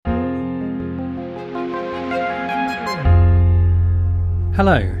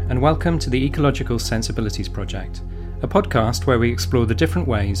Hello, and welcome to the Ecological Sensibilities Project, a podcast where we explore the different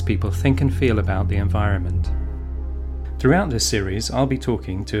ways people think and feel about the environment. Throughout this series, I'll be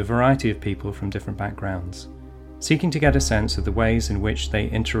talking to a variety of people from different backgrounds, seeking to get a sense of the ways in which they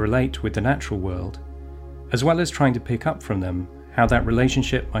interrelate with the natural world, as well as trying to pick up from them how that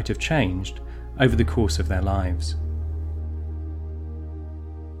relationship might have changed over the course of their lives.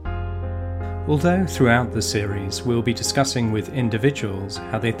 Although throughout the series we'll be discussing with individuals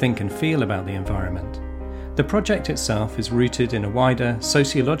how they think and feel about the environment, the project itself is rooted in a wider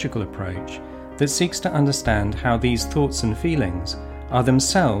sociological approach that seeks to understand how these thoughts and feelings are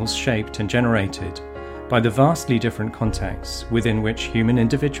themselves shaped and generated by the vastly different contexts within which human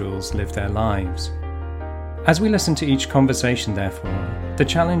individuals live their lives. As we listen to each conversation, therefore, the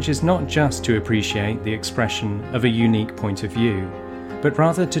challenge is not just to appreciate the expression of a unique point of view, but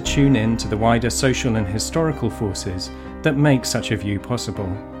rather to tune in to the wider social and historical forces that make such a view possible.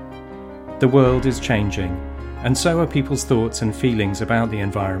 The world is changing, and so are people's thoughts and feelings about the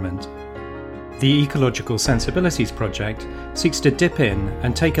environment. The Ecological Sensibilities Project seeks to dip in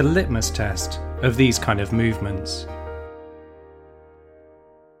and take a litmus test of these kind of movements.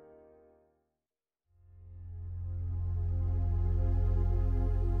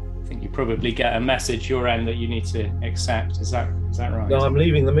 You probably get a message your end that you need to accept. Is that right? No, I'm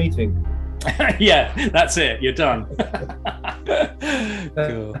leaving the meeting. Yeah, that's it. You're done.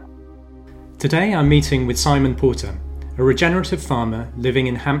 Cool. Today I'm meeting with Simon Porter, a regenerative farmer living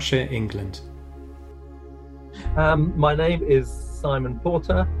in Hampshire, England. My name is Simon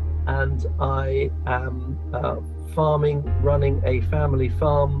Porter, and I am running a family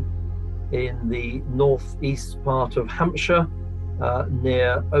farm in the northeast part of Hampshire,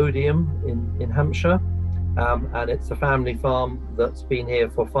 near Odium in Hampshire, and it's a family farm that's been here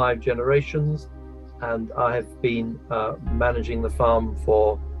for 5 generations, and I have been managing the farm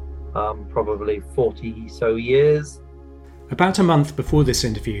for probably 40 so years. About a month before this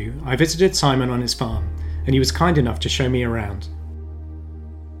interview, I visited Simon on his farm, and he was kind enough to show me around.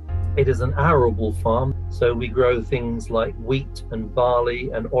 It is an arable farm, so we grow things like wheat and barley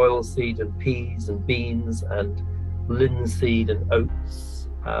and oilseed and peas and beans and linseed and oats.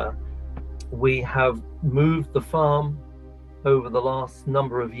 We have moved the farm over the last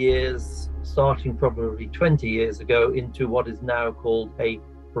number of years, starting probably 20 years ago, into what is now called a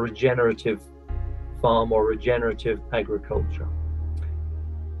regenerative farm or regenerative agriculture.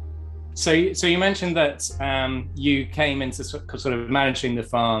 So you mentioned that you came into sort of managing the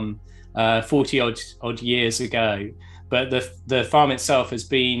farm 40 odd years ago, but the farm itself has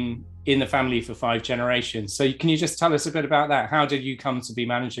been in the family for 5 generations. So can you just tell us a bit about that? How did you come to be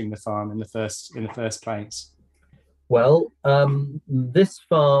managing the farm in the first place? Well, this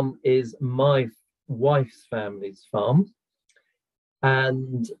farm is my wife's family's farm,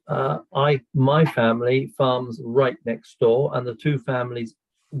 and my family farms right next door, and the 2 families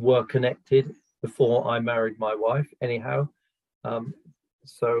were connected before I married my wife. Anyhow,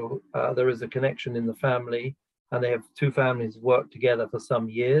 so there is a connection in the family, and they have 2 families worked together for some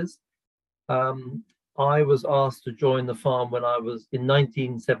years. I was asked to join the farm when I was in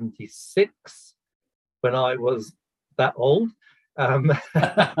 1976, when I was that old. And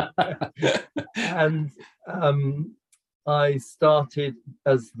I started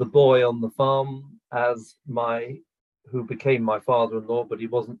as the boy on the farm, as who became my father-in-law, but he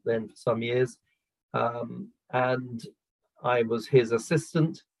wasn't then for some years. And I was his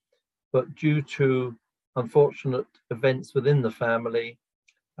assistant, but due to unfortunate events within the family,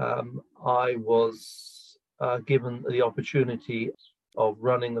 I was given the opportunity of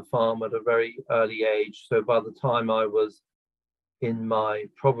running the farm at a very early age. So by the time I was in my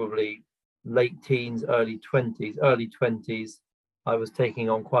probably late teens, early 20s, I was taking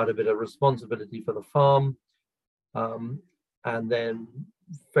on quite a bit of responsibility for the farm. And then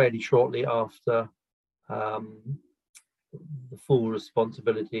fairly shortly after, the full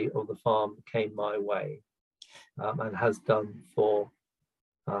responsibility of the farm came my way, and has done for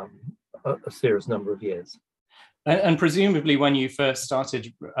a serious number of years. And presumably when you first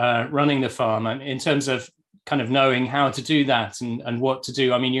started running the farm, in terms of kind of knowing how to do that and what to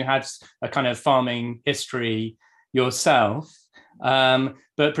do, I mean, you had a kind of farming history yourself,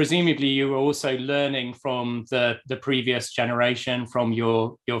 but presumably you were also learning from the previous generation, from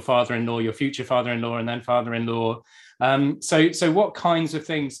your father-in-law, your future father-in-law, and then father-in-law. So what kinds of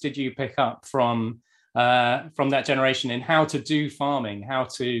things did you pick up from that generation in how to do farming, how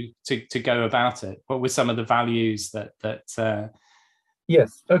to go about it? What were some of the values that?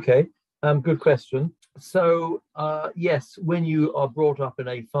 Yes. Okay. Good question. So yes, when you are brought up in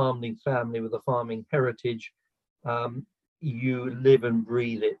a farming family with a farming heritage, you live and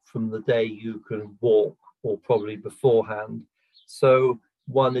breathe it from the day you can walk, or probably beforehand. So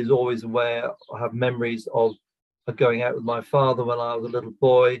one is always aware. I have memories of going out with my father when I was a little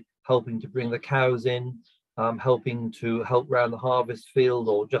boy, helping to bring the cows in, helping to help round the harvest field,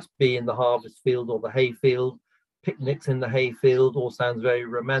 or just be in the harvest field or the hay field. Picnics in the hay field all sounds very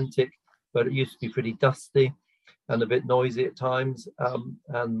romantic, but it used to be pretty dusty and a bit noisy at times.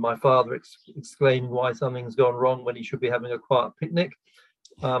 And my father exclaiming why something's gone wrong when he should be having a quiet picnic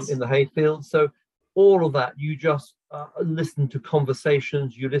in the hay field. So all of that, you just listen to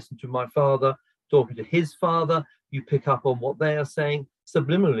conversations, you listen to my father talking to his father, you pick up on what they are saying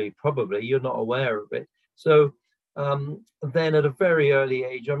subliminally, probably you're not aware of it. So then at a very early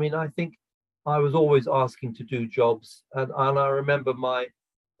age, I mean, I think I was always asking to do jobs, and I remember my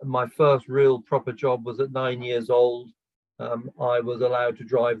first real proper job was at 9 years old. I was allowed to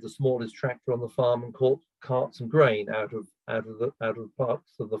drive the smallest tractor on the farm and cart some grain out of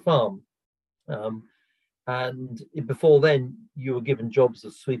parts of the farm. And before then, you were given jobs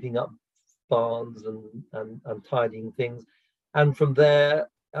of sweeping up barns and tidying things. And from there,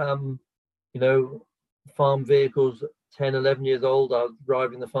 farm vehicles, 10, 11 years old, I was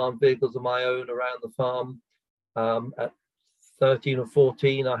driving the farm vehicles of my own around the farm. At 13 or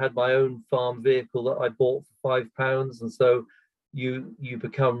 14, I had my own farm vehicle that I bought for £5. And so you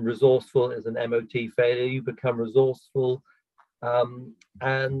become resourceful. As an MOT failure, you become resourceful.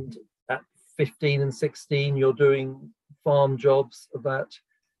 And at 15 and 16, you're doing farm jobs that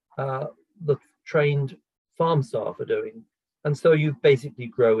the trained farm staff are doing. And so you basically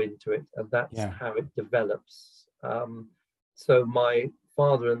grow into it, and that's how it develops. So my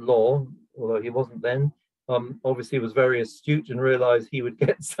father-in-law, although he wasn't then, obviously was very astute and realized he would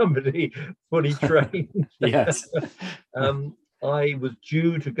get somebody fully trained. Yes. I was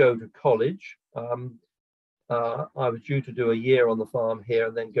due to go to college. I was due to do a year on the farm here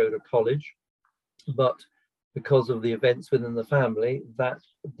and then go to college. But because of the events within the family, that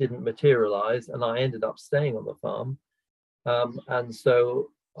didn't materialize, and I ended up staying on the farm. And so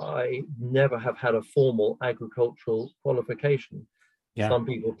I never have had a formal agricultural qualification. Some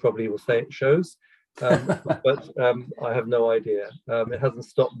people probably will say it shows, but I have no idea. It hasn't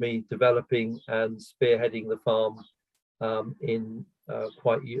stopped me developing and spearheading the farm in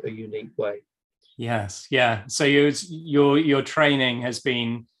quite a unique way. Yes, yeah. So your training has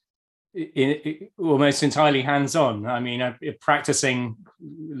been almost entirely hands-on. I mean, practicing,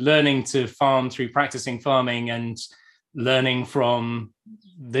 learning to farm through practicing farming and learning from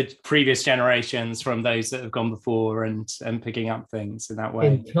the previous generations, from those that have gone before, and picking up things in that way.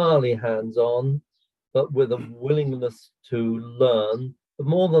 Entirely hands-on, but with a willingness to learn. But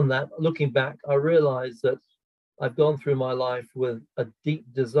more than that, looking back, I realized that I've gone through my life with a deep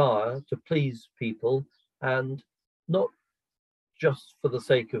desire to please people, and not just for the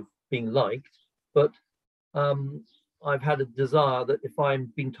sake of being liked, but I've had a desire that if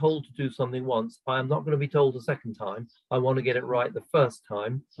I'm being told to do something once, I am not going to be told a second time. I want to get it right the first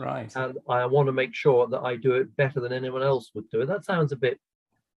time. Right. And I want to make sure that I do it better than anyone else would do it. That sounds a bit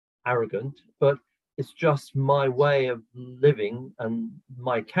arrogant, but it's just my way of living, and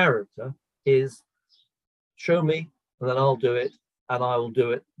my character is show me and then I'll do it, and I will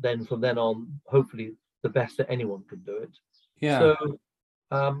do it then from then on, hopefully the best that anyone can do it. Yeah. So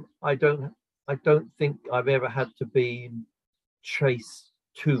I don't think I've ever had to be chased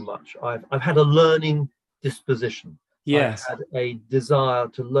too much. I've had a learning disposition. Yes. I've had a desire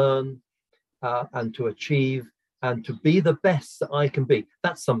to learn and to achieve and to be the best that I can be.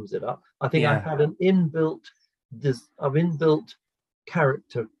 That sums it up. I think I've had an inbuilt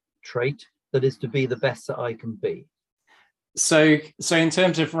character trait that is to be the best that I can be. So in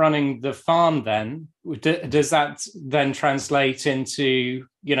terms of running the farm, then does that then translate into,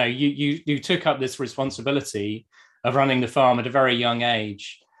 you took up this responsibility of running the farm at a very young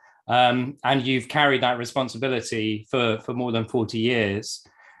age, and you've carried that responsibility for more than 40 years.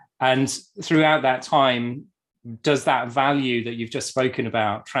 And throughout that time, does that value that you've just spoken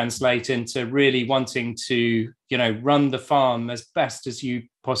about translate into really wanting to, run the farm as best as you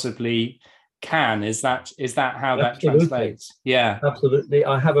possibly can? Is that how that translates? Yeah, absolutely.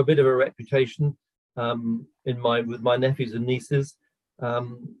 I have a bit of a reputation with my nephews and nieces.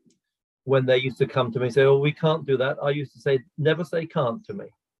 When they used to come to me and say, "Oh, we can't do that," I used to say, "Never say can't to me,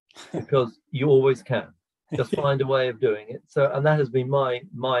 because you always can. Just find a way of doing it." So, and that has been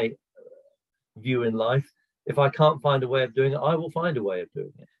my view in life. If I can't find a way of doing it, I will find a way of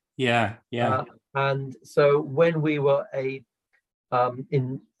doing it. Yeah. And so when we were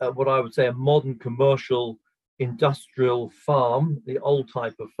in what I would say a modern commercial industrial farm, the old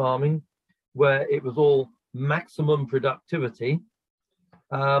type of farming, where it was all maximum productivity,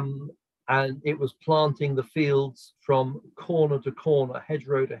 and it was planting the fields from corner to corner,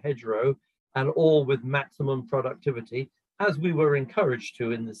 hedgerow to hedgerow, and all with maximum productivity, as we were encouraged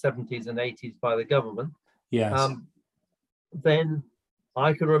to in the 70s and 80s by the government. Yes. Then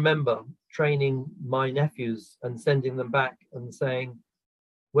I can remember training my nephews and sending them back and saying,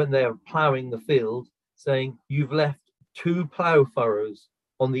 when they're ploughing the field, saying, you've left 2 plough furrows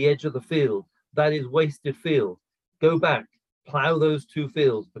on the edge of the field. That is wasted field. Go back, plough those 2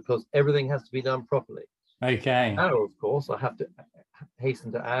 fields, because everything has to be done properly. Okay. Now, of course, I have to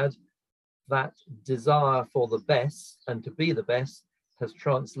hasten to add that desire for the best and to be the best has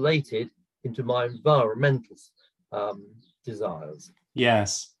translated into my environmental desires.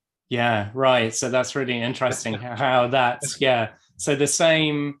 Yes. Yeah, right. So that's really interesting how that's, yeah. So the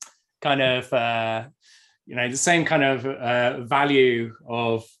same kind of, the same kind of value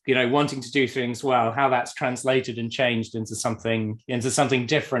of, wanting to do things well, how that's translated and changed into something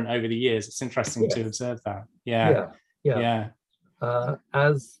different over the years. It's interesting to observe that. Yeah.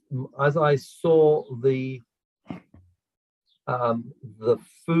 As I saw the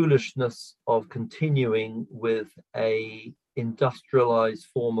foolishness of continuing with a industrialized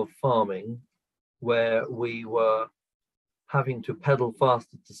form of farming, where we were having to pedal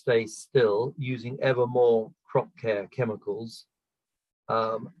faster to stay still, using ever more crop care chemicals,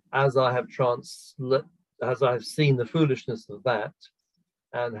 as I have seen the foolishness of that,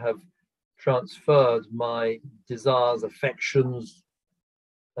 and have transferred my desires, affections,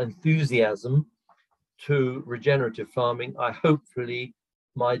 enthusiasm to regenerative farming, hopefully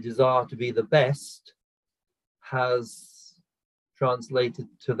my desire to be the best has translated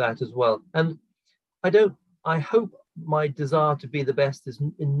to that as well. And I hope my desire to be the best is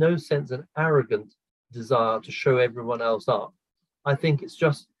in no sense an arrogant desire to show everyone else up. I think it's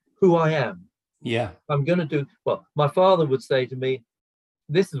just who I am. Yeah. I'm going to do, well, my father would say to me,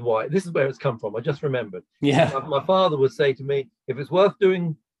 this is where it's come from. I just remembered. Yeah. My father would say to me, if it's worth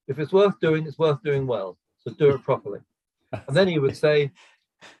doing, it's worth doing well. So do it properly. And then he would say,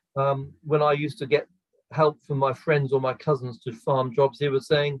 when I used to get help from my friends or my cousins to farm jobs, he was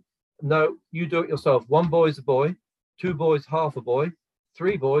saying, no, you do it yourself. 1 boy's a boy, 2 boys, half a boy,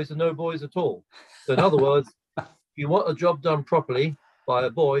 3 boys, and no boys at all. So in other words, if you want a job done properly by a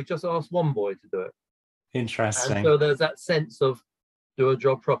boy, just ask 1 boy to do it. Interesting. And so there's that sense of do a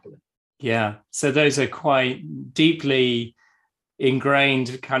job properly. Yeah. So those are quite deeply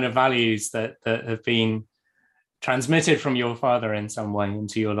ingrained kind of values that have been transmitted from your father in some way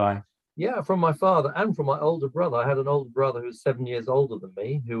into your life. Yeah, from my father and from my older brother. I had an older brother who was 7 years older than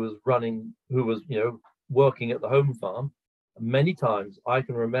me, who was working at the home farm. Many times I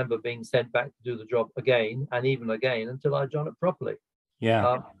can remember being sent back to do the job again and even again until I'd done it properly.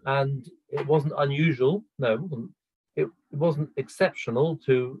 Yeah. And it wasn't unusual. No, it wasn't exceptional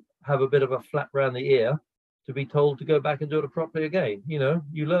to have a bit of a flap round the ear to be told to go back and do it properly again. You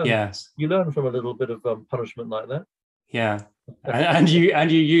learn. Yes. You learn from a little bit of punishment like that. Yeah. and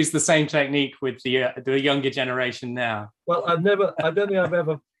you use the same technique with the younger generation now. Well, I don't think I've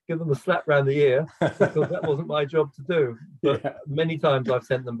ever given them a slap round the ear, because that wasn't my job to do. But many times I've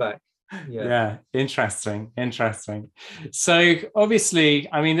sent them back. Yeah. Interesting. So obviously,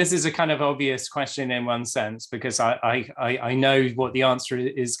 I mean, this is a kind of obvious question in one sense, because I know what the answer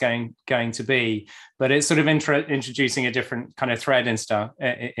is going to be, but it's sort of introducing a different kind of thread and stuff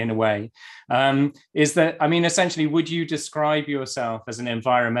in a way. Is that, I mean, essentially, would you describe yourself as an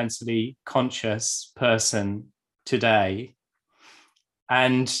environmentally conscious person today?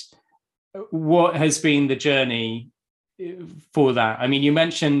 And what has been the journey for that? I mean, you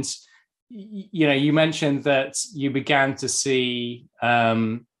mentioned that you began to see,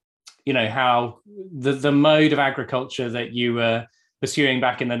 how the mode of agriculture that you were pursuing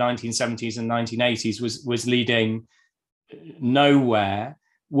back in the 1970s and 1980s was leading nowhere.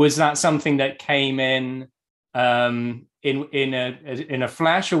 Was that something that came in a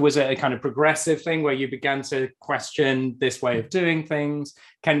flash, or was it a kind of progressive thing where you began to question this way of doing things?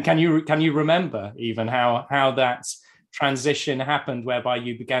 Can you remember even how that transition happened, whereby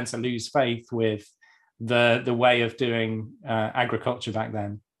you began to lose faith with the way of doing agriculture back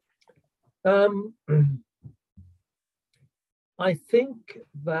then? I think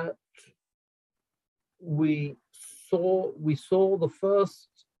that we saw the first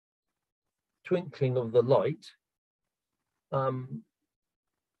twinkling of the light,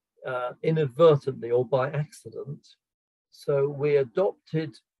 inadvertently or by accident. So we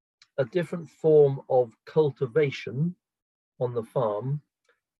adopted a different form of cultivation on the farm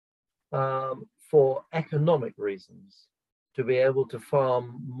for economic reasons. to be able to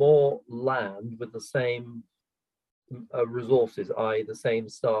farm more land with the same resources, i.e. the same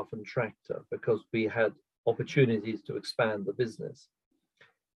staff and tractor, because we had opportunities to expand the business.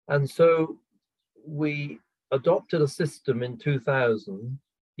 And so we adopted a system in 2000,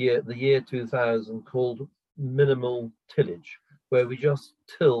 the year 2000, called minimal tillage, where we just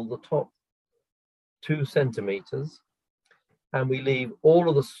till the top 2 centimeters, and we leave all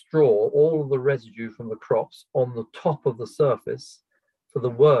of the straw, all of the residue from the crops on the top of the surface for the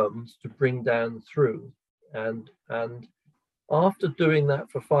worms to bring down through. And after doing that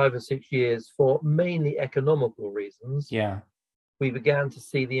for 5 or 6 years, for mainly economical reasons, we began to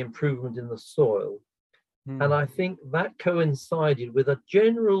see the improvement in the soil. And I think that coincided with a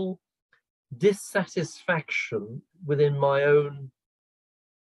general dissatisfaction within my own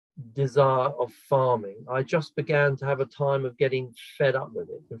desire of farming. I just began to have a time of getting fed up with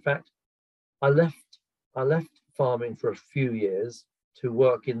it. In fact, I left farming for a few years to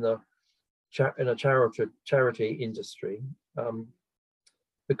work in a charity industry,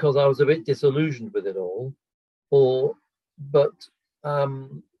 because I was a bit disillusioned with it all. But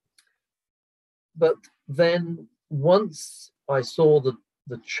then once I saw the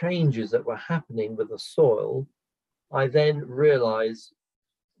changes that were happening with the soil, I then realized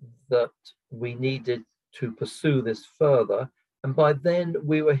that we needed to pursue this further. And by then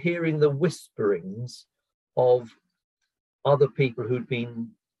we were hearing the whisperings of other people who'd been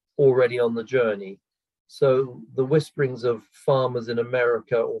already on the journey. So the whisperings of farmers in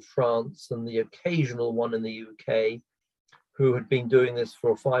America or France, and the occasional one in the UK, who had been doing this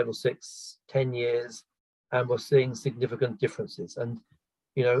for 5 or 6, 10 years and were seeing significant differences. And,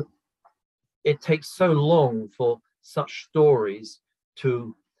 you know, it takes so long for such stories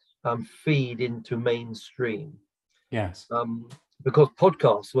to feed into mainstream. Yes. Because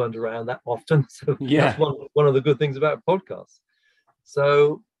podcasts weren't around that often. So that's one of the good things about podcasts.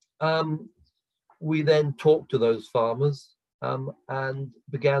 So we then talked to those farmers and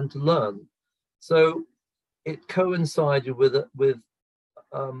began to learn. So it coincided with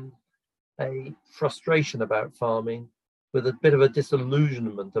a frustration about farming, with a bit of a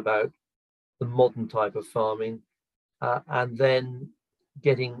disillusionment about the modern type of farming, and then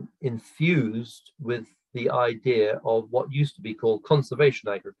getting infused with the idea of what used to be called conservation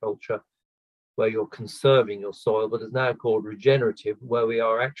agriculture, where you're conserving your soil, but is now called regenerative, where we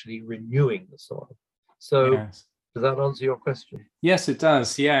are actually renewing the soil. So does that answer your question? Yes, it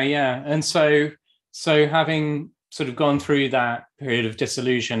does. Yeah. And so having sort of gone through that period of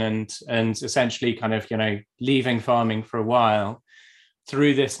disillusion and essentially kind of, leaving farming for a while,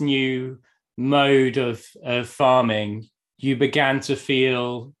 through this new mode of farming, you began to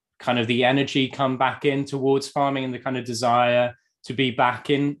feel kind of the energy come back in towards farming and the kind of desire to be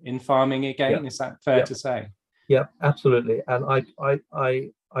back in farming again. Is that fair to say? Yeah, absolutely. And I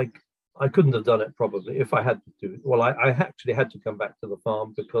couldn't have done it probably if I had to do it. Well, I actually had to come back to the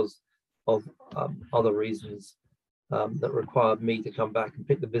farm because of other reasons that required me to come back and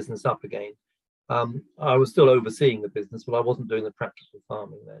pick the business up again. I was still overseeing the business, but I wasn't doing the practical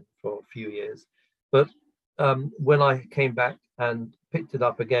farming then for a few years. But when I came back and picked it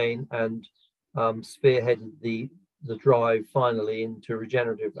up again and spearheaded the drive finally into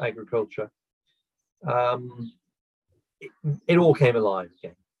regenerative agriculture, it all came alive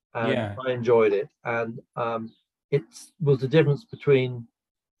again, and I enjoyed it. And it was the difference between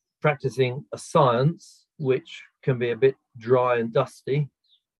practicing a science, which can be a bit dry and dusty,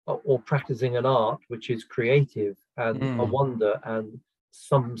 or practicing an art, which is creative and a wonder, and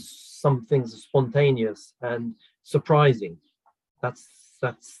some things are spontaneous and surprising. That's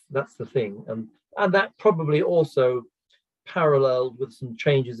the thing, and that probably also paralleled with some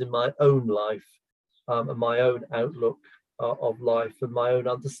changes in my own life, and my own outlook of life, and my own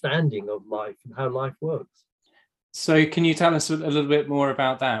understanding of life and how life works. So can you tell us a little bit more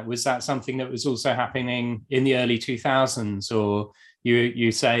about that? Was that something that was also happening in the early 2000s, or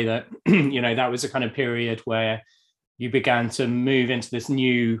you say that that was a kind of period where you began to move into this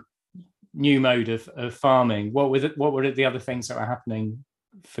new mode of farming? What were the other things that were happening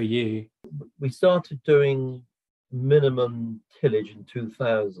for you? We started doing minimum tillage in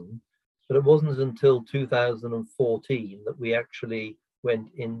 2000, but it wasn't until 2014 that we actually went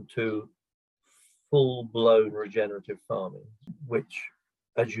into full-blown regenerative farming, which,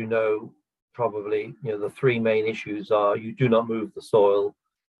 as you know, probably, the 3 main issues are: you do not move the soil,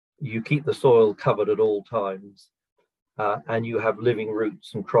 you keep the soil covered at all times, and you have living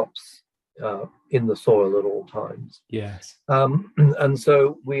roots and crops in the soil at all times. Yes. And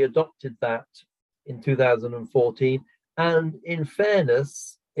so we adopted that in 2014. And in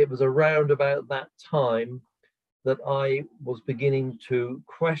fairness, it was around about that time that I was beginning to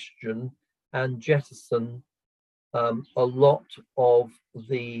question and jettison a lot of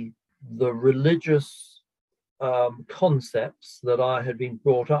the religious concepts that I had been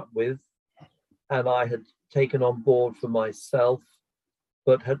brought up with, and I had taken on board for myself,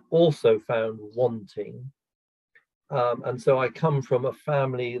 but had also found wanting. And so I come from a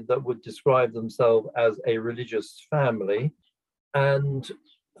family that would describe themselves as a religious family. And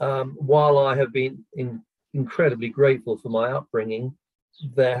while I have been incredibly grateful for my upbringing,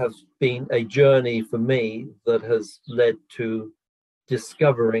 there has been a journey for me that has led to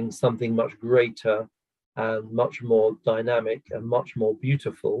discovering something much greater and much more dynamic and much more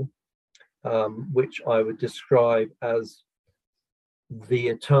beautiful, which I would describe as the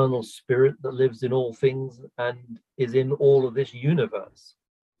eternal spirit that lives in all things and is in all of this universe.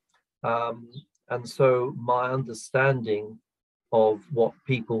 And so my understanding of what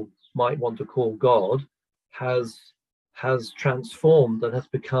people might want to call God has transformed and has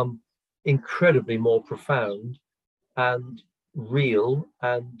become incredibly more profound and real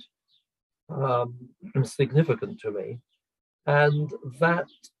and significant to me. And that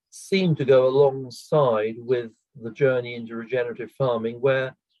seemed to go alongside with the journey into regenerative farming,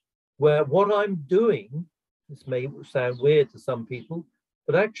 where what I'm doing, this may sound weird to some people,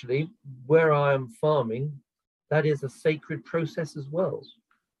 but actually where I am farming, that is a sacred process as well.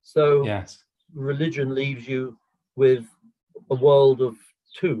 So yes, religion leaves you with a world of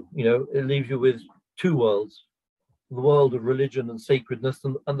two, it leaves you with two worlds, the world of religion and sacredness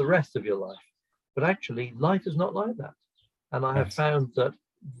and the rest of your life. But actually life is not like that. And I have found that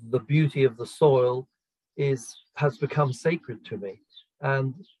the beauty of the soil has become sacred to me.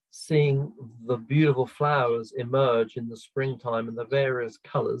 And seeing the beautiful flowers emerge in the springtime in the various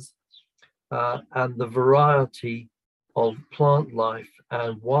colors and the variety of plant life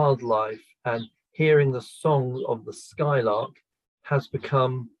and wildlife and hearing the song of the skylark has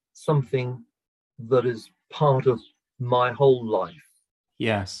become something that is part of my whole life.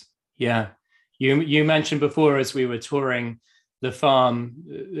 Yes. Yeah. You mentioned before, as we were touring the farm,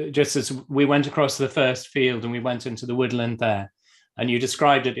 just as we went across the first field and we went into the woodland there, and you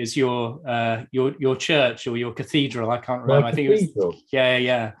described it as your church or your cathedral. I can't remember. I think it was.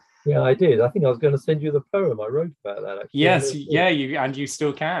 Yeah, I did. I think I was going to send you the poem I wrote about that. Actually. Yes, you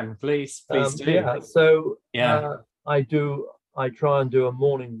still can. Please do. Yeah. So I try and do a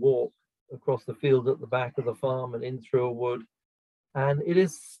morning walk across the field at the back of the farm and in through a wood, and it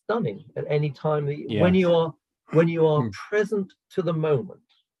is stunning at any time when you are present to the moment.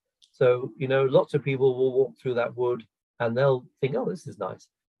 So lots of people will walk through that wood and they'll think, oh, this is nice.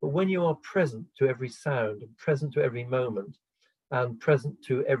 But when you are present to every sound and present to every moment and present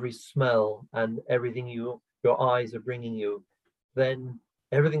to every smell and everything your eyes are bringing you, then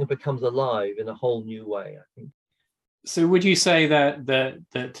everything becomes alive in a whole new way, I think. So would you say that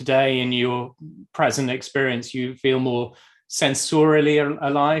today in your present experience, you feel more sensorially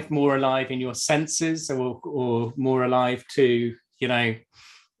alive, more alive in your senses, or more alive to,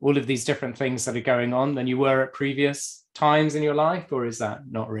 all of these different things that are going on than you were at previous times in your life? Or is that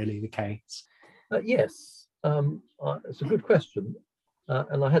not really the case? Yes, it's a good question.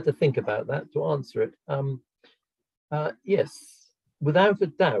 And I had to think about that to answer it. Yes, without a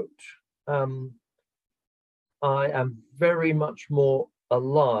doubt, I am very much more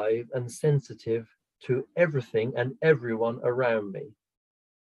alive and sensitive to everything and everyone around me.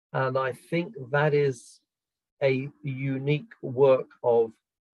 And I think that is a unique work of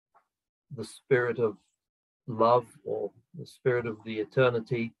the spirit of love or the spirit of the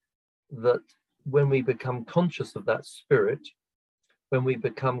eternity, that when we become conscious of that spirit, when we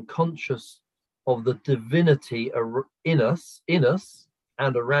become conscious of the divinity in us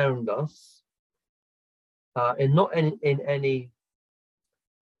and around us, and not in any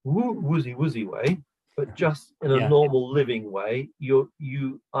woozy way, but just in a normal living way,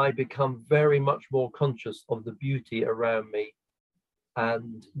 I become very much more conscious of the beauty around me.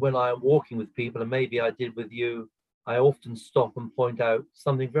 And when I am walking with people, and maybe I did with you, I often stop and point out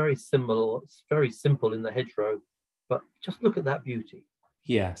something very similar, very simple in the hedgerow, but just look at that beauty.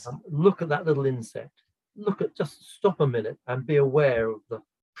 Yes. Look at that little insect. Just stop a minute and be aware of the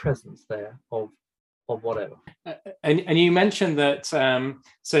presence there of whatever. And you mentioned that,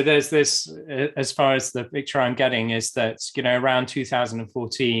 so there's this, as far as the picture I'm getting, is that, around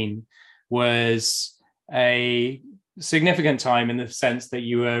 2014 was a significant time in the sense that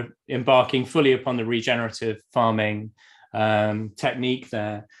you were embarking fully upon the regenerative farming technique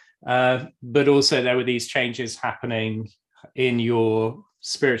there. But also there were these changes happening in your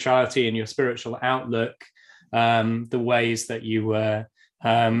spirituality and your spiritual outlook, the ways that you were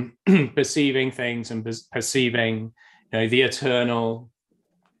perceiving things and perceiving, the eternal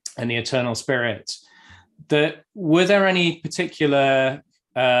and the eternal spirit. Were there any particular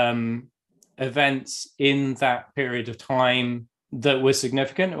events in that period of time that were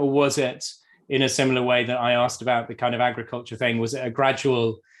significant, or was it in a similar way that I asked about the kind of agriculture thing? Was it a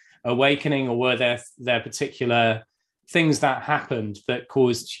gradual awakening, or were there particular things that happened that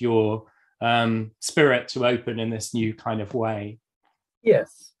caused your spirit to open in this new kind of way?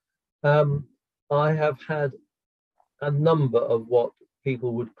 Yes. I have had a number of what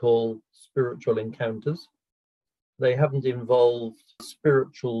people would call spiritual encounters. They haven't involved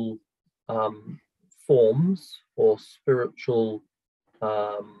spiritual forms or spiritual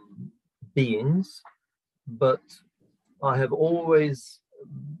beings, but I have always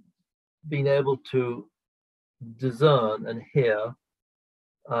been able to discern and hear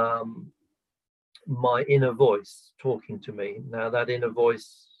my inner voice talking to me. Now, that inner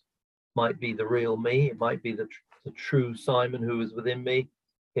voice might be the real me. It might be the true Simon who is within me.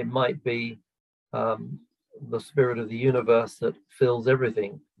 It might be the spirit of the universe that fills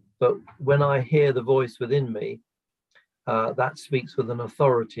everything. But when I hear the voice within me, that speaks with an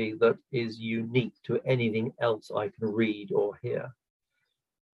authority that is unique to anything else I can read or hear.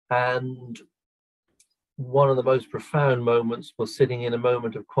 And one of the most profound moments was sitting in a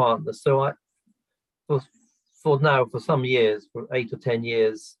moment of quietness. So for some years, for 8 or 10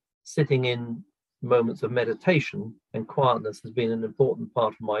 years, sitting in moments of meditation and quietness has been an important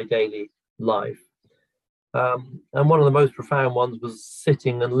part of my daily life. And one of the most profound ones was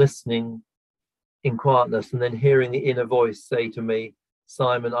sitting and listening in quietness and then hearing the inner voice say to me,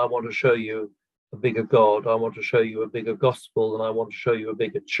 Simon, I want to show you a bigger God. I want to show you a bigger gospel, and I want to show you a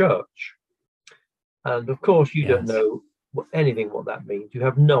bigger church. And of course, you don't know what that means. You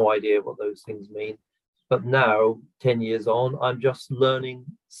have no idea what those things mean. But now, 10 years on, I'm just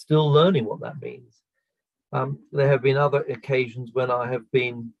still learning what that means. There have been other occasions when I have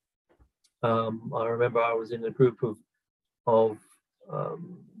been, I remember I was in a group of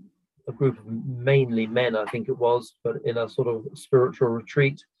mainly men, I think it was, but in a sort of spiritual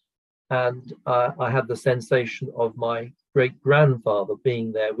retreat. And I had the sensation of my great-grandfather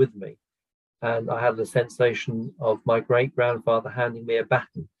being there with me. And I had the sensation of my great-grandfather handing me a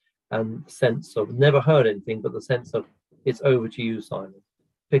baton, and the sense of, never heard anything, but the sense of, it's over to you, Simon.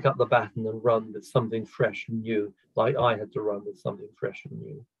 Pick up the baton and run with something fresh and new, like I had to run with something fresh and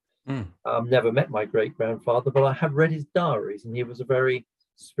new. Never met my great-grandfather, but I have read his diaries, and he was a very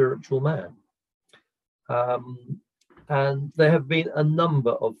spiritual man. And there have been a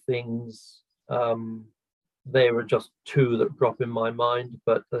number of things. There are just two that drop in my mind,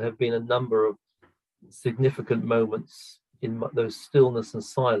 but there have been a number of significant moments in those stillness and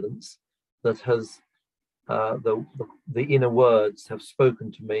silence that has the inner words have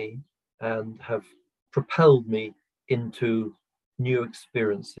spoken to me and have propelled me into new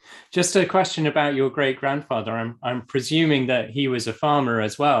experiences. Just a question about your great-grandfather. I'm presuming that he was a farmer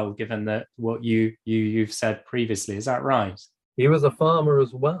as well, given that what you've said previously. Is that right? He was a farmer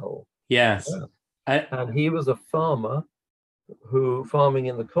as well. Yes. Yeah. And he was a farmer farming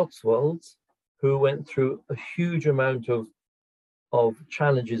in the Cotswolds, who went through a huge amount of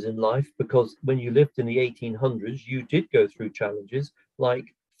challenges in life, because when you lived in the 1800s, you did go through challenges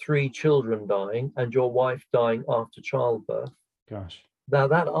like 3 children dying and your wife dying after childbirth. Gosh. Now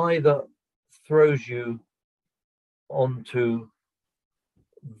that either throws you onto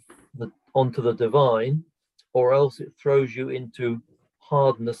the divine, or else it throws you into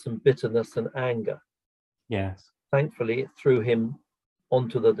hardness and bitterness and anger. Yes. Thankfully, it threw him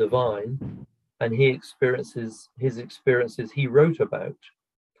onto the divine, and his experiences he wrote about,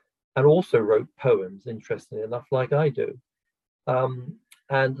 and also wrote poems, interestingly enough, like I do,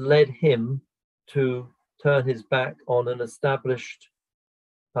 and led him to turn his back on an established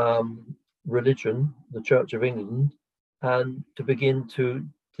religion, the Church of England, and to begin to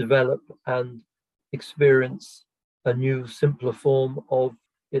develop and experience a new, simpler form of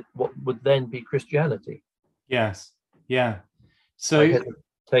it, what would then be Christianity. Yes. Yeah. So I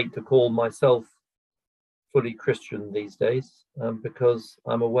hesitate to call myself fully Christian these days, because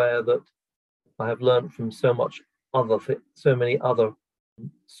I'm aware that I have learned from so many other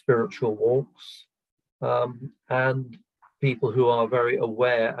spiritual walks, and people who are very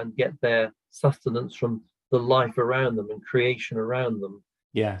aware and get their sustenance from the life around them and creation around them.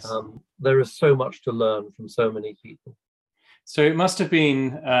 Yes. There is so much to learn from so many people. So it must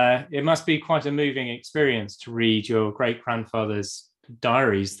be quite a moving experience to read your great-grandfather's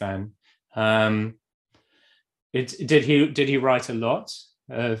diaries then. Did he write a lot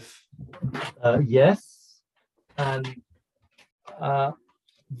of? Yes, and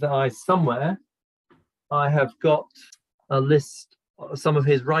somewhere I have got a list of some of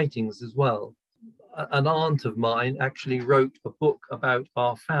his writings as well. An aunt of mine actually wrote a book about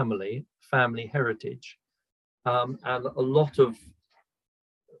our family heritage, and a lot of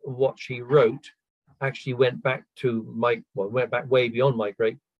what she wrote actually went back way beyond my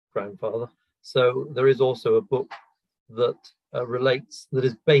great grandfather. So there is also a book that that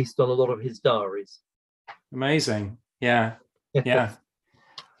is based on a lot of his diaries. Amazing. Yeah. Yeah.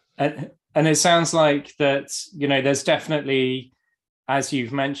 And it sounds like that, there's definitely, as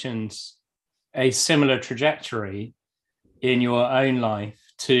you've mentioned, a similar trajectory in your own life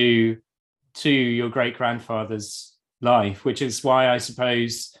to your great grandfather's life, which is why I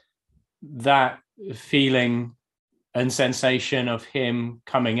suppose that feeling and sensation of him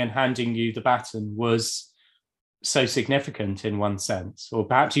coming and handing you the baton was so significant in one sense, or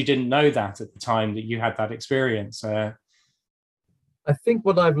perhaps you didn't know that at the time that you had that experience. I think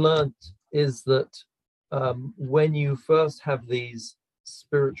what I've learned is that when you first have these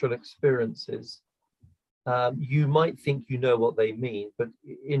spiritual experiences, you might think you know what they mean, but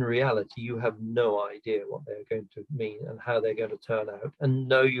in reality, you have no idea what they're going to mean and how they're going to turn out. And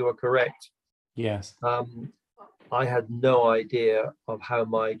no, you are correct. Yes. I had no idea of how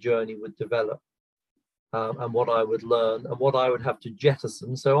my journey would develop, and what I would learn and what I would have to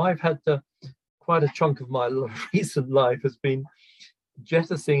jettison. So I've had quite a chunk of my recent life has been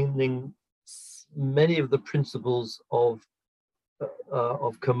jettisoning many of the principles of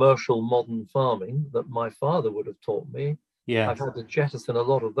commercial modern farming that my father would have taught me. Yeah, I've had to jettison a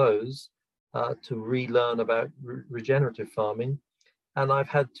lot of those to relearn about regenerative farming, and I've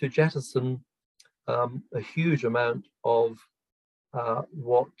had to jettison a huge amount of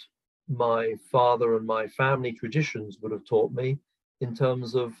what my father and my family traditions would have taught me in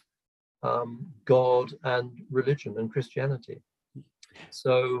terms of God and religion and Christianity.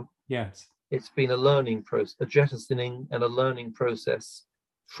 So yes, it's been a learning process, a jettisoning and a learning process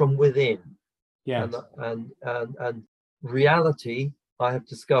from within. yes. And reality, I have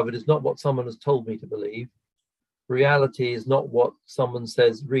discovered, is not what someone has told me to believe. Reality is not what someone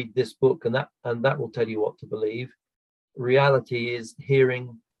says, read this book and that will tell you what to believe. Reality is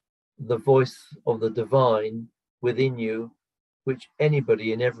hearing the voice of the divine within you, which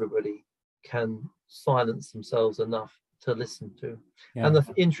anybody and everybody can silence themselves enough to listen to. Yeah. And the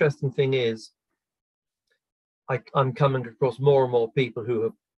interesting thing is, I'm coming across more and more people who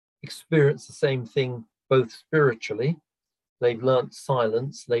have experienced the same thing, both spiritually. They've learnt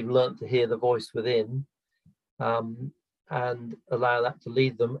silence, they've learnt to hear the voice within, and allow that to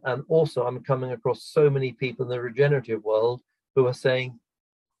lead them. And also I'm coming across so many people in the regenerative world who are saying,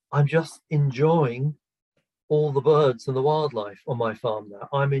 I'm just enjoying all the birds and the wildlife on my farm now.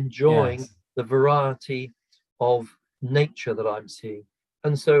 I'm enjoying the variety of nature that I'm seeing.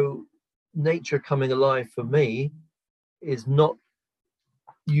 And so nature coming alive for me is not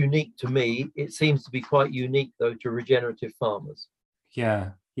unique to me. It seems to be quite unique, though, to regenerative farmers.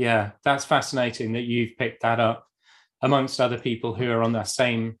 Yeah. That's fascinating that you've picked that up amongst other people who are on the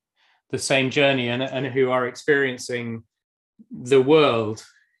same journey and who are experiencing the world,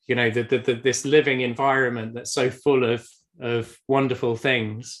 this living environment that's so full of wonderful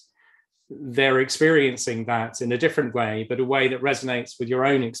things. They're experiencing that in a different way, but a way that resonates with your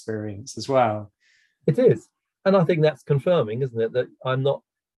own experience as well. It is. And I think that's confirming, isn't it, that I'm not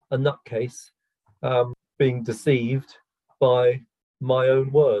a nutcase being deceived by my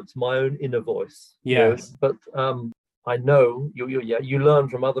own words, my own inner voice. Yes. But I know you learn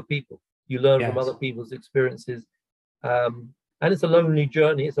from other people. You learn from other people's experiences. And it's a lonely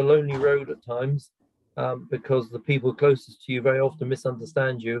journey. It's a lonely road at times, because the people closest to you very often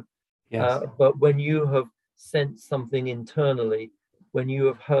misunderstand you. Yes. But when you have sensed something internally, when you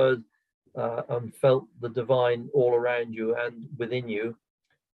have heard and felt the divine all around you and within you,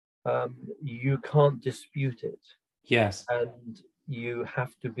 you can't dispute it. Yes. And you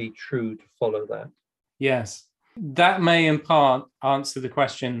have to be true to follow that. Yes. That may in part answer the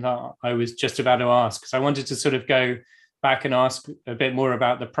question that I was just about to ask, because I wanted to sort of go back and ask a bit more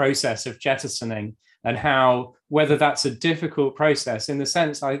about the process of jettisoning and how, whether that's a difficult process in the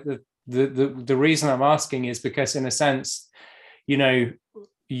sense, the reason I'm asking is because in a sense, you're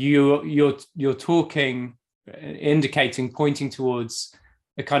talking, indicating, pointing towards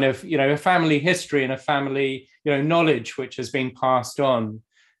a kind of, a family history and a family, knowledge which has been passed on,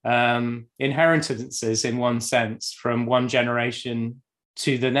 inheritances in one sense from one generation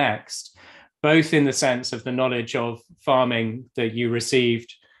to the next, both in the sense of the knowledge of farming that you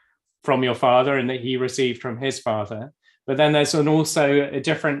received from your father and that he received from his father. But then there's also a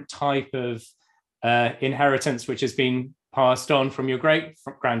different type of inheritance which has been passed on from your great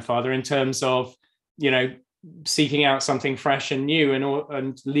grandfather in terms of, seeking out something fresh and new,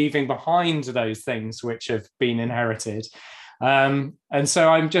 and leaving behind those things which have been inherited. And so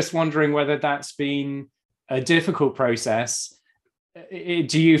I'm just wondering whether that's been a difficult process.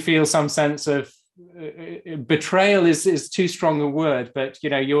 Do you feel some sense of betrayal is too strong a word, but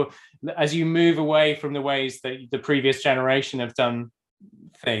as you move away from the ways that the previous generation have done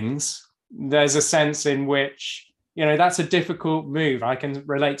things, there's a sense in which that's a difficult move. I can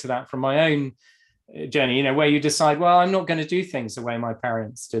relate to that from my own journey, where you decide, well, I'm not going to do things the way my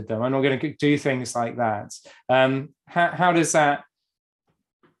parents did them. I'm not going to do things like that. How does that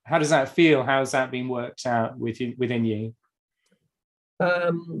feel? How has that been worked out within you?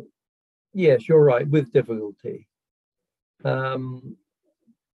 Yes, you're right, with difficulty. Not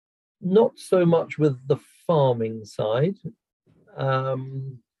so much with the farming side,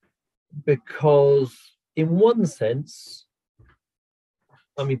 because in one sense,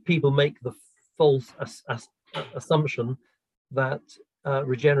 people make the false assumption that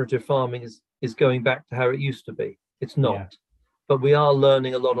regenerative farming is going back to how it used to be. It's not. Yeah. But we are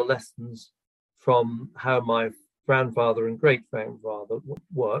learning a lot of lessons from how my grandfather and great-grandfather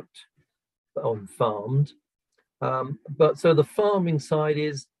worked on farmed. But so the farming side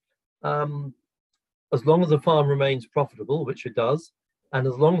is, as long as the farm remains profitable, which it does, and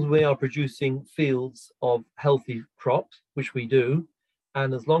as long as we are producing fields of healthy crops, which we do,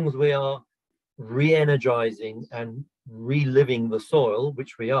 and as long as we are re-energizing and reliving the soil,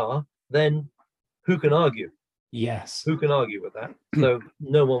 which we are, then who can argue? Yes. Who can argue with that? So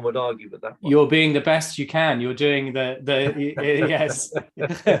no one would argue with that one. You're being the best you can. You're doing the yes.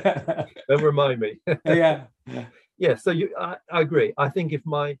 Don't remind me. Yeah. Yeah. So I agree. I think if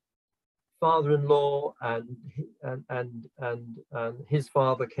my father-in-law and his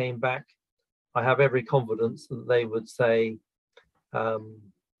father came back, I have every confidence that they would say,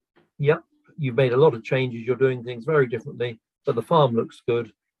 yep, you've made a lot of changes. You're doing things very differently, but the farm looks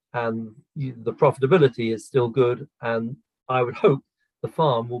good. And the profitability is still good, and I would hope the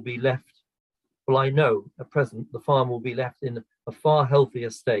farm will be left, well, I know at present the farm will be left in a far healthier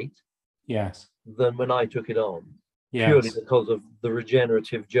state, yes, than when I took it on, yes, purely because of the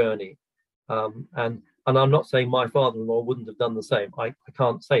regenerative journey. And I'm not saying my father-in-law wouldn't have done the same. I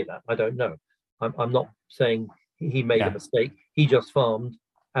can't say that. I don't know. I'm not saying he made a mistake. He just farmed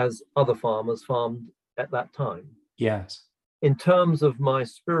as other farmers farmed at that time. Yes. In terms of my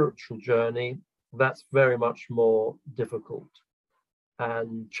spiritual journey, that's very much more difficult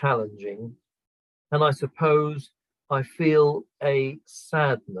and challenging. And I suppose I feel a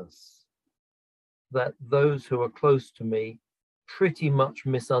sadness that those who are close to me pretty much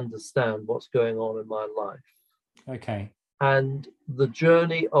misunderstand what's going on in my life. Okay. And the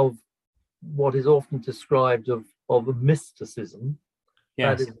journey of what is often described of mysticism,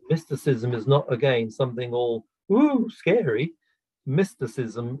 yes. That is, mysticism is not, again, something all ooh, scary.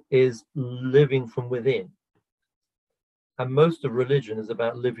 Mysticism is living from within. And most of religion is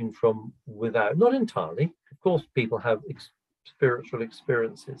about living from without. Not entirely. Of course, people have spiritual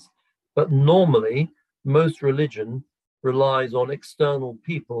experiences. But normally, most religion relies on external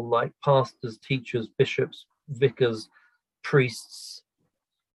people like pastors, teachers, bishops, vicars, priests,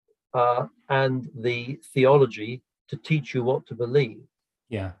 and the theology to teach you what to believe.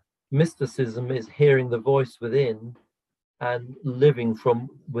 Yeah. Mysticism is hearing the voice within and living from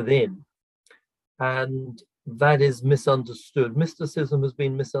within. And that is misunderstood. Mysticism has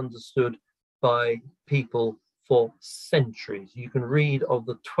been misunderstood by people for centuries. You can read of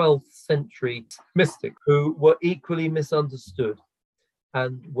the 12th century mystics who were equally misunderstood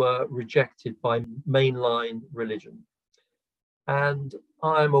and were rejected by mainline religion. And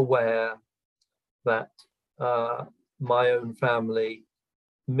I'm aware that my own family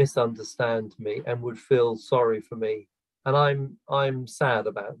misunderstand me and would feel sorry for me, and I'm sad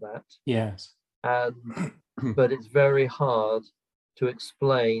about that. Yes. And but it's very hard to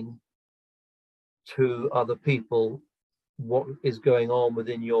explain to other people what is going on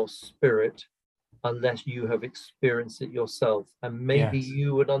within your spirit unless you have experienced it yourself, and maybe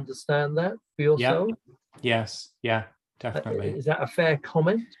you would understand that for yourself. Yes. Yeah, definitely. Is that a fair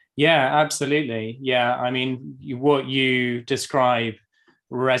comment? Yeah, absolutely. Yeah, I mean, what you describe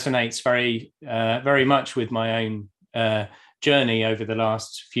resonates very much with my own journey over the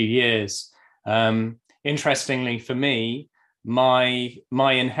last few years. Interestingly for me, my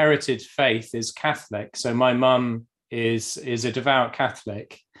inherited faith is Catholic. So my mum is a devout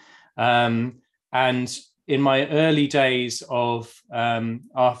Catholic. And in my early days of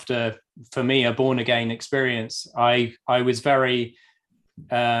after, for me, a born again experience, I was very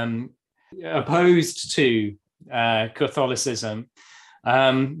opposed to Catholicism.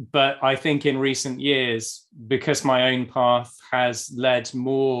 But I think in recent years, because my own path has led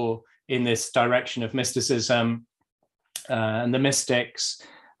more in this direction of mysticism and the mystics,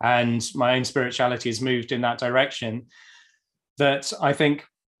 and my own spirituality has moved in that direction, that I think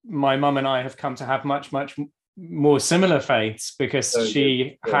my mum and I have come to have much more similar faiths, because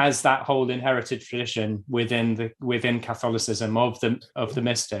she has that whole inherited tradition within Catholicism of the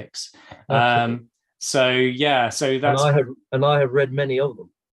mystics. So that's, and I have read many of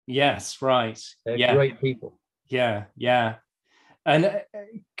them. Yes, right. They're great people. Yeah. And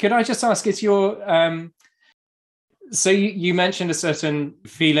could I just ask, is your so you mentioned a certain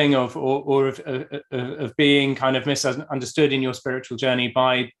feeling of being kind of misunderstood in your spiritual journey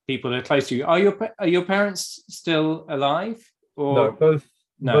by people who are close to you. Are your parents still alive? Or no, both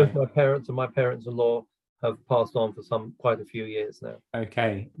my parents and my parents-in-law have passed on for quite a few years now.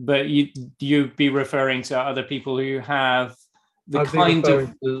 Okay, but you'd be referring to other people who have I'd kind be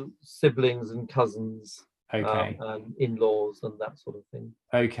referring to siblings and cousins. Okay. And in-laws and that sort of thing.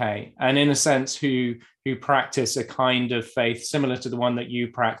 Okay, and in a sense, who practice a kind of faith similar to the one that you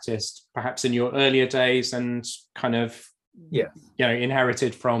practiced, perhaps in your earlier days, and kind of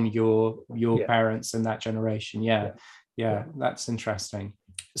inherited from your parents and that generation. Yeah, that's interesting.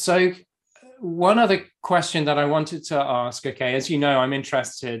 So, one other question that I wanted to ask. Okay, as you know, I'm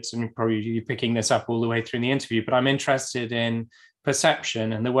interested, and probably you're picking this up all the way through the interview, but I'm interested in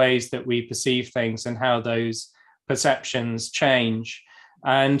perception and the ways that we perceive things and how those perceptions change.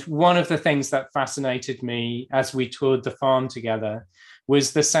 And one of the things that fascinated me as we toured the farm together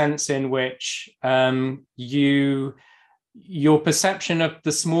was the sense in which your perception of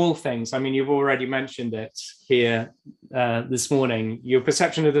the small things, I mean, you've already mentioned it here this morning, your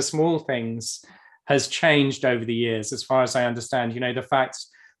perception of the small things has changed over the years, as far as I understand. The fact,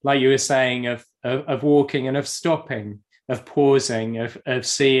 like you were saying, of walking and of stopping, of pausing, of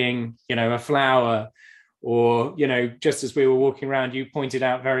seeing, a flower, or, just as we were walking around, you pointed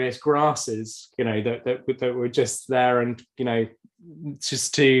out various grasses, that were just there, and,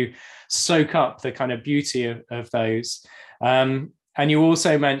 just to soak up the kind of beauty of those. And you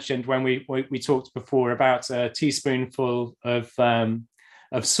also mentioned, when we talked before, about a teaspoonful of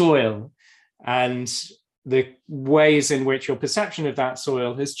soil, and the ways in which your perception of that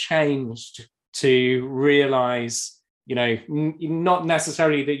soil has changed to realize, not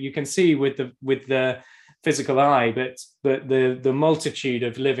necessarily that you can see with the physical eye, but the multitude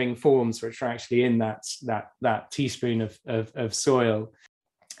of living forms which are actually in that teaspoon of soil.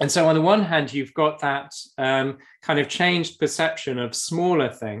 And so on the one hand, you've got that kind of changed perception of smaller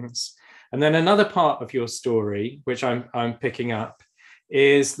things. And then another part of your story, which I'm picking up,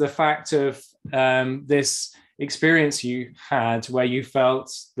 is the fact of this experience you had where you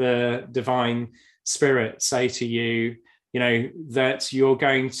felt the divine spirit say to you, that you're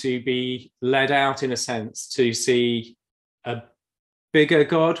going to be led out, in a sense, to see a bigger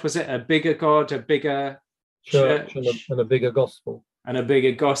God. Was it a bigger God, a bigger church, and a bigger gospel? And a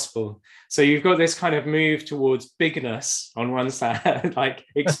bigger gospel. So you've got this kind of move towards bigness on one side, like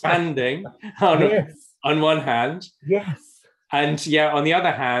expanding on one hand. Yes. And on the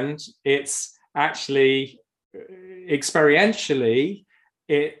other hand, it's actually experientially,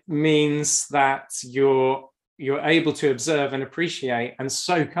 it means that you're able to observe and appreciate and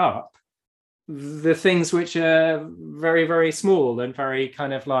soak up the things which are very, very small and very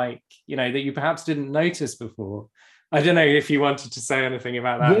kind of like, that you perhaps didn't notice before. I don't know if you wanted to say anything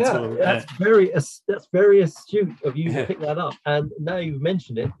about that at all. That's very astute of you to pick that up. And now you've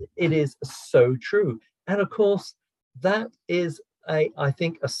mentioned it, it is so true. And of course, that is I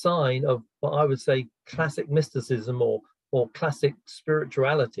think a sign of what I would say classic mysticism or classic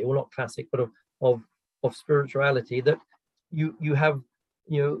spirituality, or not classic, but of spirituality, that you have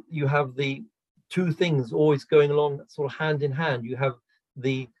the two things always going along sort of hand in hand. You have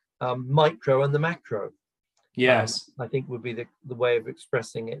the micro and the macro. Yes, I think would be the way of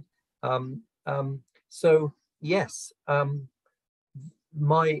expressing it. So yes,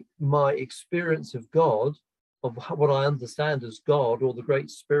 my experience of God, of what I understand as God, or the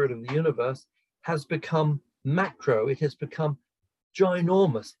great spirit of the universe, has become macro. It has become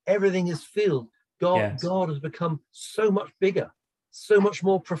ginormous. Everything is filled. God has become so much bigger, so much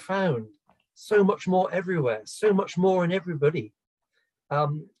more profound, so much more everywhere, so much more in everybody,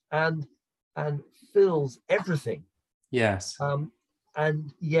 and fills everything. Yes.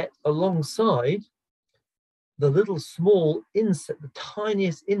 And yet alongside, the little small insect, the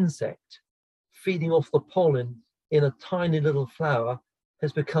tiniest insect feeding off the pollen in a tiny little flower,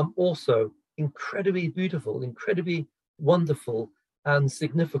 has become also incredibly beautiful, incredibly wonderful and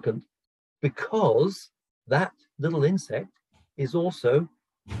significant, because that little insect is also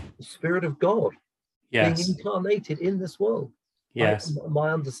the Spirit of God being Yes. incarnated in this world. Yes.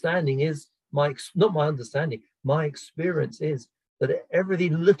 My understanding is, not my understanding, my experience is that every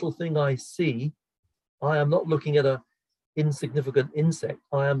little thing I see, I am not looking at a insignificant insect.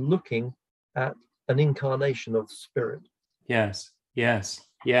 I am looking at an incarnation of spirit. Yes. Yes.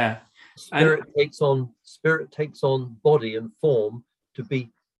 Yeah. Spirit takes on body and form to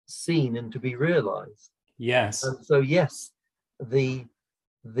be seen and to be realized. Yes. And so yes, the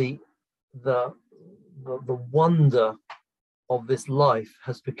wonder of this life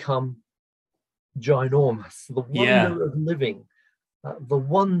has become ginormous. The wonder of living, the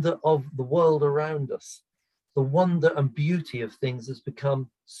wonder of the world around us, the wonder and beauty of things has become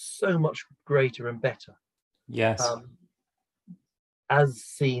so much greater and better. Yes. As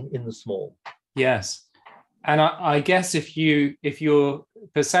seen in the small. Yes. And I guess if your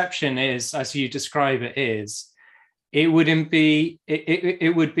perception is, as you describe it, it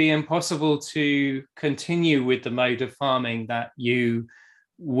would be impossible to continue with the mode of farming that you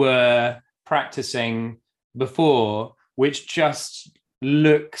were practicing before, which just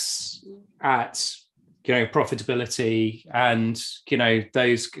looks at profitability and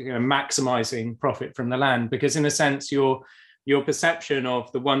those maximizing profit from the land, because in a sense your perception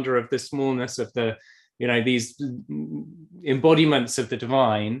of the wonder of the smallness of the these embodiments of the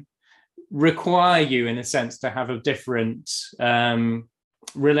divine require you in a sense to have a different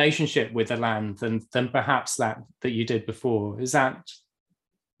relationship with the land than perhaps that you did before. Is that?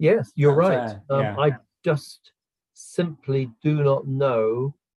 Yes, you're right. Yeah. I just simply do not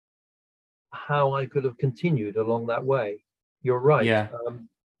know how I could have continued along that way. You're right. Yeah.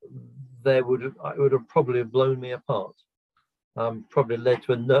 It would have probably blown me apart. Probably led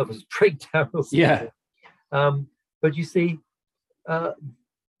to a nervous breakdown or something. Yeah. But you see,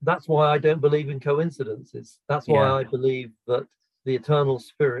 that's why I don't believe in coincidences. That's why I believe that the eternal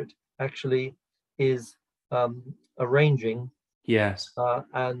spirit actually is arranging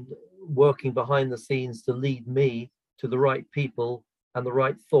and working behind the scenes to lead me to the right people and the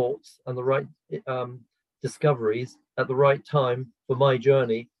right thoughts and the right discoveries at the right time for my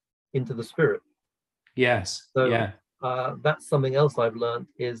journey into the spirit. Yes. So that's something else I've learned,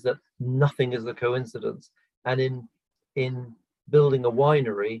 is that nothing is a coincidence. And in building a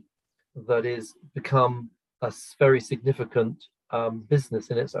winery that is become a very significant business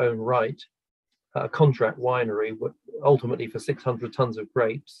in its own right, a contract winery, ultimately for 600 tons of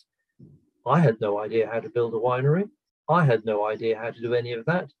grapes, I had no idea how to build a winery. I had no idea how to do any of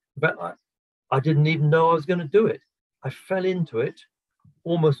that. But I didn't even know I was going to do it. I fell into it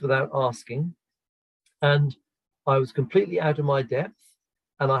almost without asking. And I was completely out of my depth.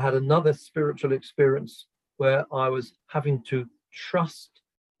 And I had another spiritual experience where I was having to trust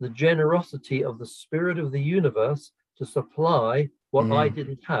the generosity of the spirit of the universe to supply what I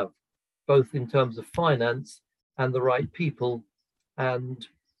didn't have, both in terms of finance and the right people and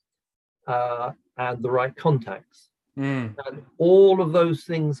the right contacts. And all of those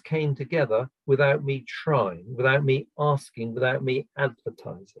things came together without me trying, without me asking, without me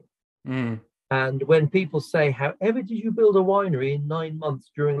advertising. And when people say, however did you build a winery in 9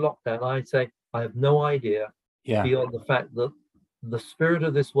 months during lockdown? I say, I have no idea, beyond the fact that the spirit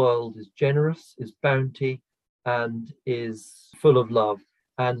of this world is generous, is bounty, and is full of love,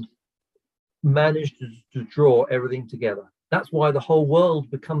 and managed to draw everything together. That's why the whole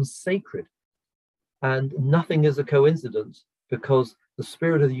world becomes sacred. And nothing is a coincidence, because the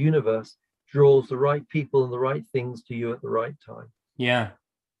spirit of the universe draws the right people and the right things to you at the right time. Yeah.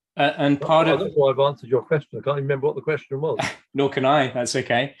 And part of... That's why I've answered your question. I can't even remember what the question was. Nor can I. That's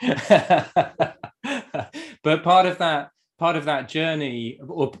okay. But part of that journey,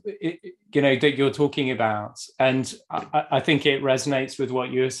 that you're talking about, and I think it resonates with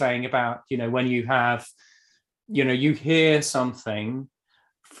what you were saying about, when you have, you hear something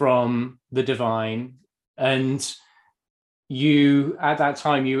from the divine, and you at that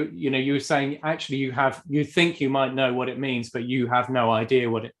time you were saying, actually you think you might know what it means, but you have no idea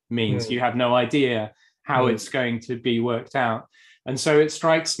what it means. You have no idea how it's going to be worked out. And so it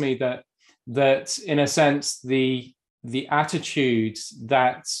strikes me that in a sense the attitude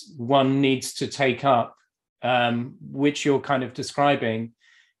that one needs to take up, which you're kind of describing,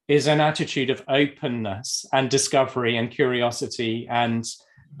 is an attitude of openness and discovery and curiosity, and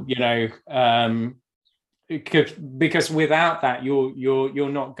because without that you're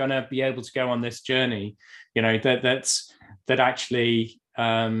not going to be able to go on this journey, that actually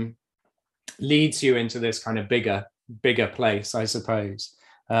leads you into this kind of bigger place, I suppose.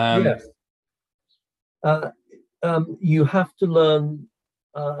 Yes. You have to learn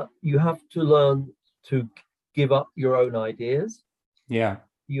to give up your own ideas. Yeah.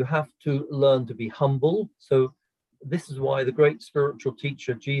 You have to learn to be humble. So this is why the great spiritual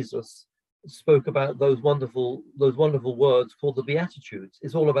teacher Jesus spoke about those wonderful words called the Beatitudes.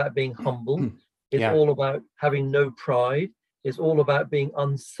 It's all about being humble. It's Yeah. all about having no pride. It's all about being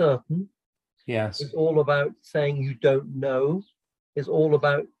uncertain. Yes. It's all about saying you don't know. It's all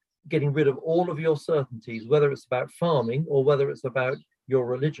about getting rid of all of your certainties, whether it's about farming or whether it's about your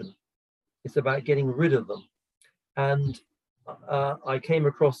religion. It's about getting rid of them. And I came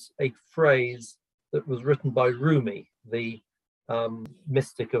across a phrase that was written by Rumi, the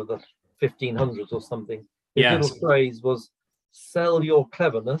mystic of the 1500s or something. His Yes. little phrase was, sell your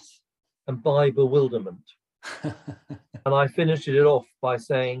cleverness and buy bewilderment. And I finished it off by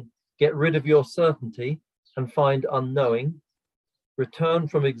saying, get rid of your certainty and find unknowing, return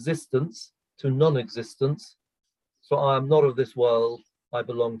from existence to non-existence, for I am not of this world, I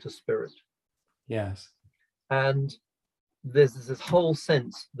belong to spirit. Yes. And there's this whole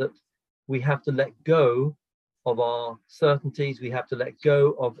sense that we have to let go of our certainties, we have to let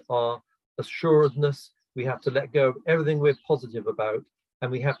go of our assuredness, we have to let go of everything we're positive about,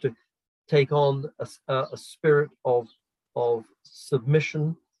 and we have to take on a spirit of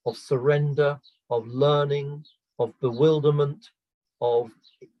submission, of surrender, of learning, of bewilderment, of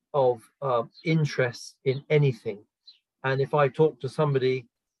interest in anything. And if I talk to somebody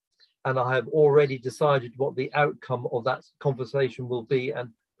and I have already decided what the outcome of that conversation will be and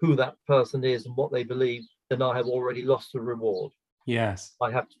who that person is and what they believe, then I have already lost the reward. Yes.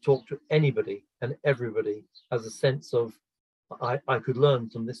 I have to talk to anybody and everybody as a sense of I could learn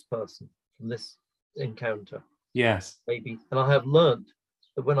from this person, from this encounter. Yes. Maybe. And I have learned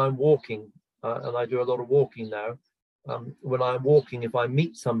that when I'm walking, and I do a lot of walking now, when I'm walking, if I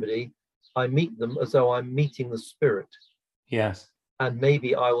meet somebody, I meet them as though I'm meeting the spirit. Yes. And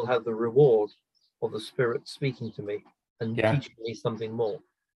maybe I will have the reward of the spirit speaking to me and teaching me something more.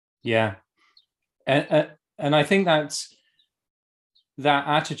 Yeah. And I think that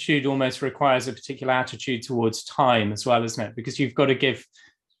attitude almost requires a particular attitude towards time as well, isn't it? Because you've got to give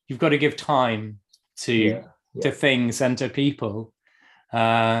time to things and to people.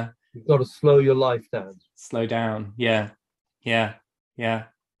 You've got to slow your life down. Slow down. Yeah.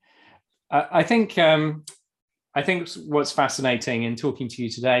 I think what's fascinating in talking to you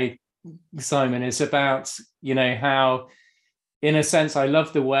today, Simon, is about, how, in a sense, I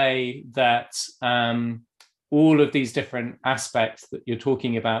love the way that all of these different aspects that you're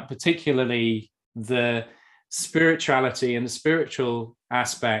talking about, particularly the spirituality and the spiritual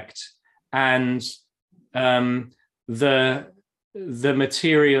aspect, and the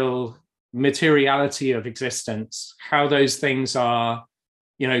materiality of existence, how those things are,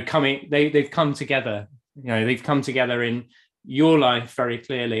 they've come together. They've come together in your life very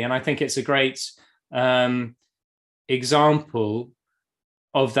clearly, and I think it's a great example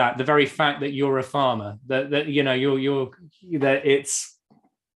of that. The very fact that you're a farmer, that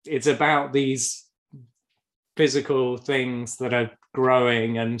it's about these physical things that are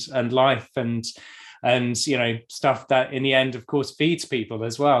growing and life and stuff that in the end, of course, feeds people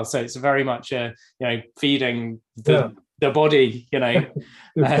as well. So it's very much feeding the body,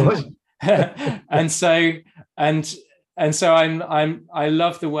 and so I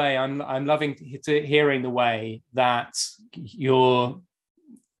love the way I'm loving hearing the way that your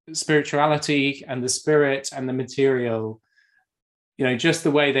spirituality and the spirit and the material, just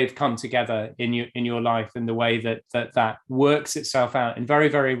the way they've come together in your life, and the way that works itself out in very,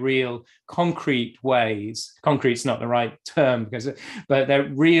 very real, concrete ways. Concrete's not the right term, but they're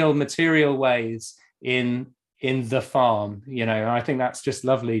real material ways in the farm. I think that's just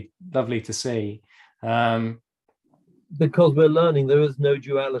lovely to see. Because we're learning there is no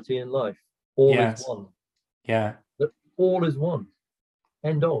duality in life. All is one. Yeah. All is one.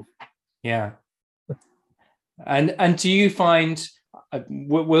 End of. Yeah. And do you find,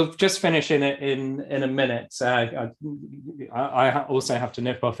 we'll just finish in a minute. I also have to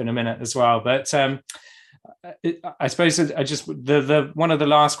nip off in a minute as well. But I suppose I just the one of the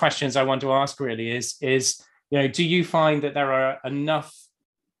last questions I want to ask really is do you find that there are enough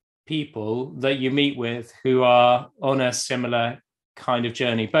people that you meet with who are on a similar kind of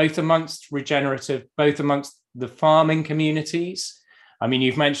journey, both amongst the farming communities? I mean,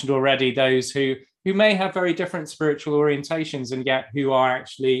 you've mentioned already those who may have very different spiritual orientations, and yet who are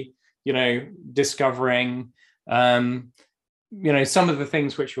actually, discovering, some of the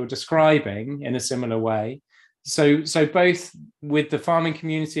things which you're describing in a similar way. So both with the farming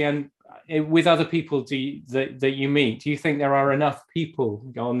community and with other people that you meet, do you think there are enough people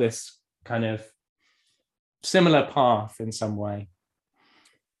on this kind of similar path in some way?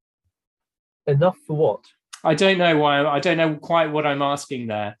 Enough for what? I don't know why. I don't know quite what I'm asking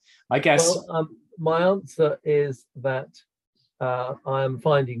there. I guess. Well, my answer is that I am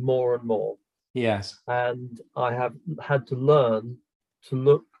finding more and more, Yes. and I have had to learn to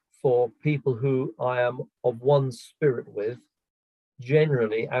look for people who I am of one spirit with,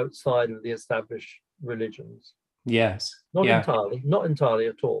 generally outside of the established religions. Yes. Not Yeah. entirely, not entirely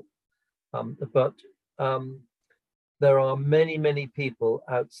at all. But there are many, many people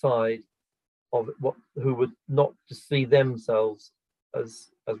outside of what who would not see themselves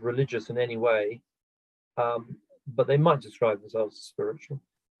as religious in any way, but they might describe themselves as spiritual,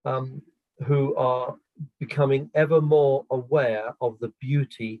 who are becoming ever more aware of the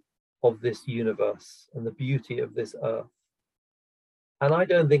beauty of this universe and the beauty of this earth. And I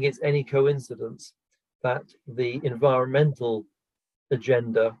don't think it's any coincidence that the environmental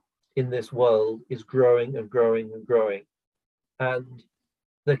agenda in this world is growing and growing and growing. And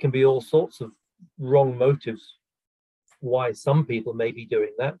there can be all sorts of wrong motives why some people may be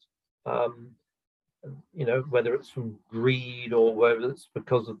doing that. Whether it's from greed or whether it's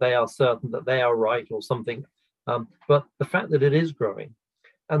because they are certain that they are right or something. But the fact that it is growing.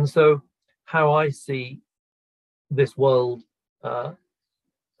 And so how I see this world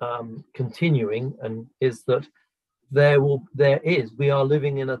continuing and is that we are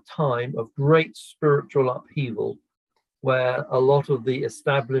living in a time of great spiritual upheaval where a lot of the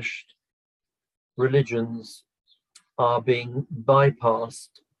established religions are being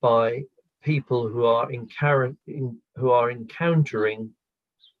bypassed by people who are encountering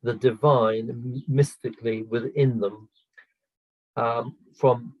the divine mystically within them,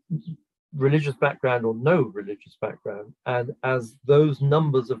 from religious background or no religious background. And as those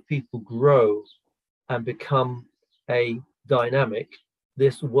numbers of people grow and become a dynamic,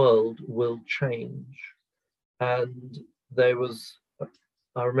 this world will change. And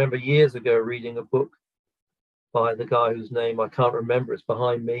I remember years ago reading a book by the guy whose name I can't remember, it's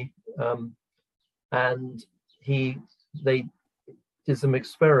behind me. And they did some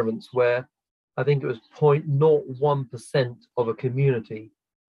experiments where I think it was 0.01% of a community,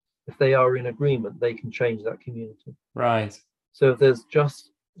 if they are in agreement, they can change that community. Right. So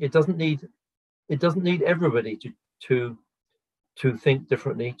it doesn't need everybody to think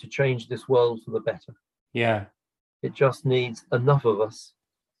differently, to change this world for the better. Yeah. It just needs enough of us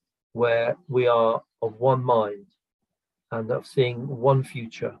where we are of one mind and of seeing one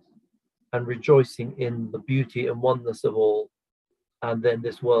future and rejoicing in the beauty and oneness of all. And then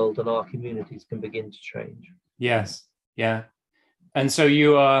this world and our communities can begin to change. Yes. Yeah. And so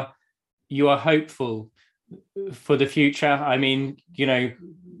you are hopeful for the future. I mean,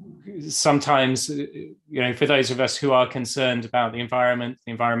 sometimes, for those of us who are concerned about the environment,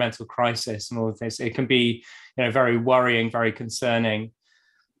 the environmental crisis and all of this, it can be, very worrying, very concerning.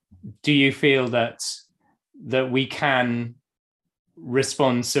 Do you feel that we can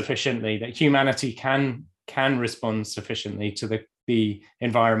respond sufficiently, that humanity can respond sufficiently to the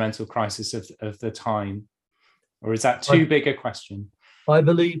environmental crisis of the time? Or is that too big a question? I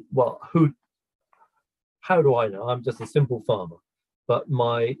believe, how do I know? I'm just a simple farmer. But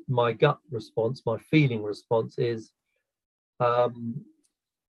my gut response, my feeling response is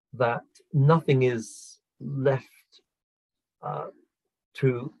that nothing is left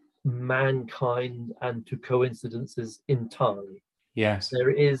to mankind and to coincidences entirely. Yes. There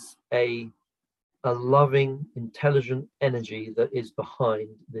is a loving, intelligent energy that is behind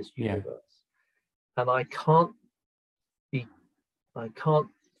this universe. Yeah. And I can't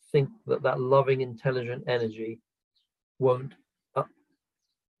think that loving, intelligent energy won't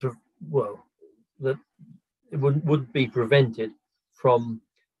that it wouldn't be prevented from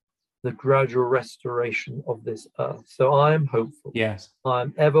the gradual restoration of this earth. So I am hopeful. Yes.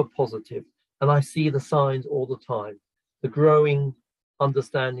 I'm ever positive, and I see the signs all the time. The growing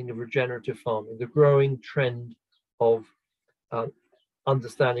understanding of regenerative farming, the growing trend of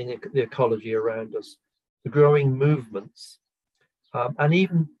understanding the ecology around us, the growing movements, and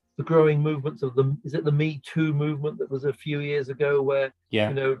even the growing movements of is it the Me Too movement that was a few years ago where,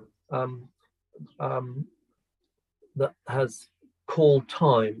 that has called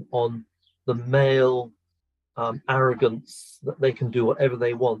time on the male arrogance that they can do whatever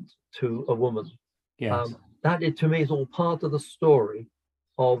they want to a woman. Yes. That, to me, is all part of the story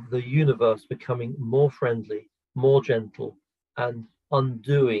of the universe becoming more friendly, more gentle, and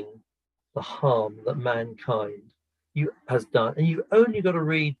undoing the harm that mankind has done. And you've only got to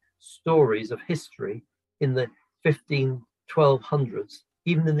read stories of history in the 1200s,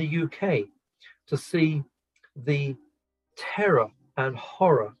 even in the UK, to see the terror and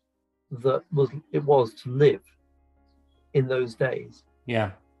horror that it was to live in those days.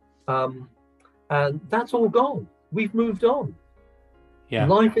 Yeah. And that's all gone. We've moved on. Yeah.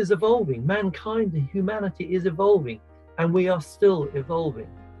 Life is evolving. Mankind and humanity is evolving, and we are still evolving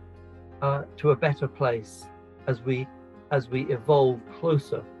to a better place as we evolve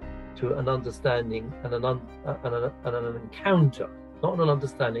closer to an understanding and an encounter, not an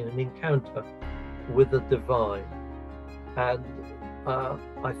understanding, an encounter with the divine. And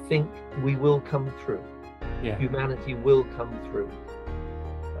I think we will come through. Yeah. Humanity will come through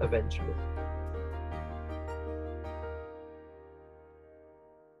eventually.